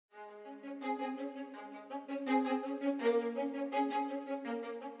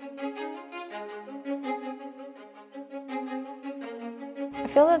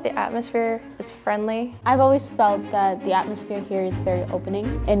feel that the atmosphere is friendly. I've always felt that the atmosphere here is very opening.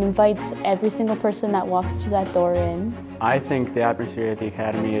 It invites every single person that walks through that door in. I think the atmosphere at the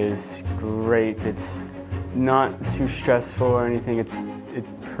Academy is great. It's not too stressful or anything. It's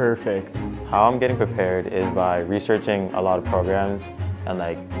perfect. How I'm getting prepared is by researching a lot of programs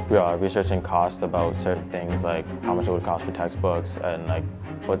and researching cost about certain things, like how much it would cost for textbooks and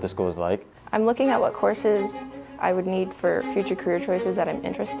what the school is like. I'm looking at what courses I would need for future career choices that I'm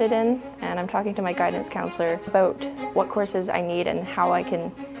interested in, and I'm talking to my guidance counselor about what courses I need and how I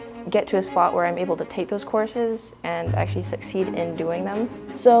can get to a spot where I'm able to take those courses and actually succeed in doing them.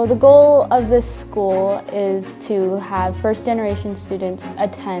 So the goal of this school is to have first-generation students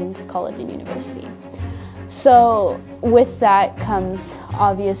attend college and university. So with that comes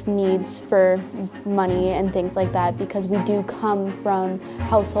obvious needs for money and things like that, because we do come from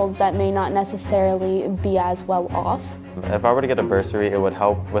households that may not necessarily be as well off. If I were to get a bursary, it would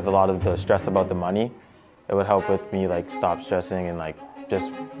help with a lot of the stress about the money. It would help with me stop stressing and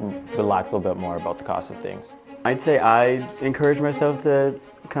just relax a little bit more about the cost of things. I'd say I encourage myself to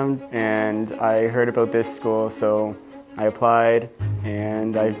come, and I heard about this school, so I applied,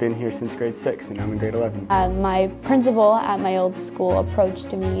 and I've been here since grade 6 and I'm in grade 11. My principal at my old school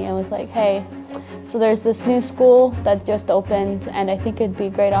approached me and was like, hey, so there's this new school that just opened and I think it'd be a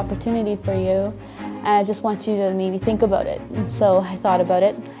great opportunity for you, and I just want you to maybe think about it. And so I thought about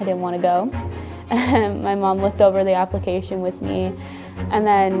it. I didn't want to go. My mom looked over the application with me, and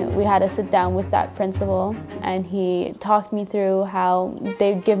then we had to sit down with that principal, and he talked me through how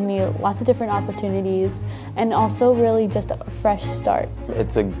they'd give me lots of different opportunities and also really just a fresh start.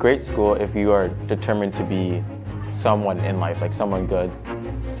 It's a great school if you are determined to be someone in life, someone good,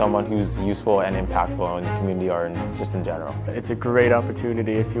 someone who's useful and impactful in the community or just in general. It's a great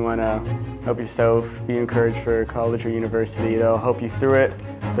opportunity if you want to help yourself be encouraged for college or university. They'll help you through it,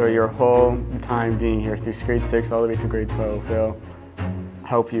 through your whole time being here, through grade 6 all the way to grade 12. They'll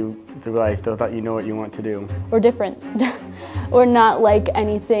help you through life. They'll let you know what you want to do. We're different. We're not like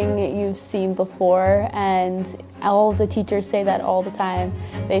anything you've seen before, and all the teachers say that all the time.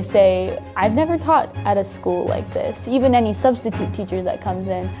 They say, I've never taught at a school like this, even any substitute teacher that comes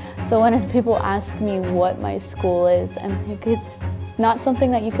in. So when people ask me what my school is, I'm like, it's not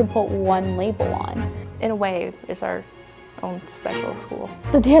something that you can put one label on. In a way, it's our own special school.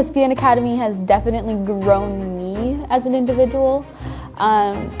 The DSBN Academy has definitely grown me as an individual.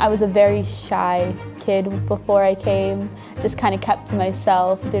 I was a very shy kid before I came, just kind of kept to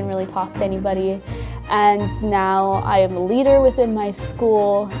myself, didn't really talk to anybody. And now I am a leader within my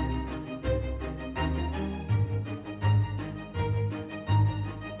school.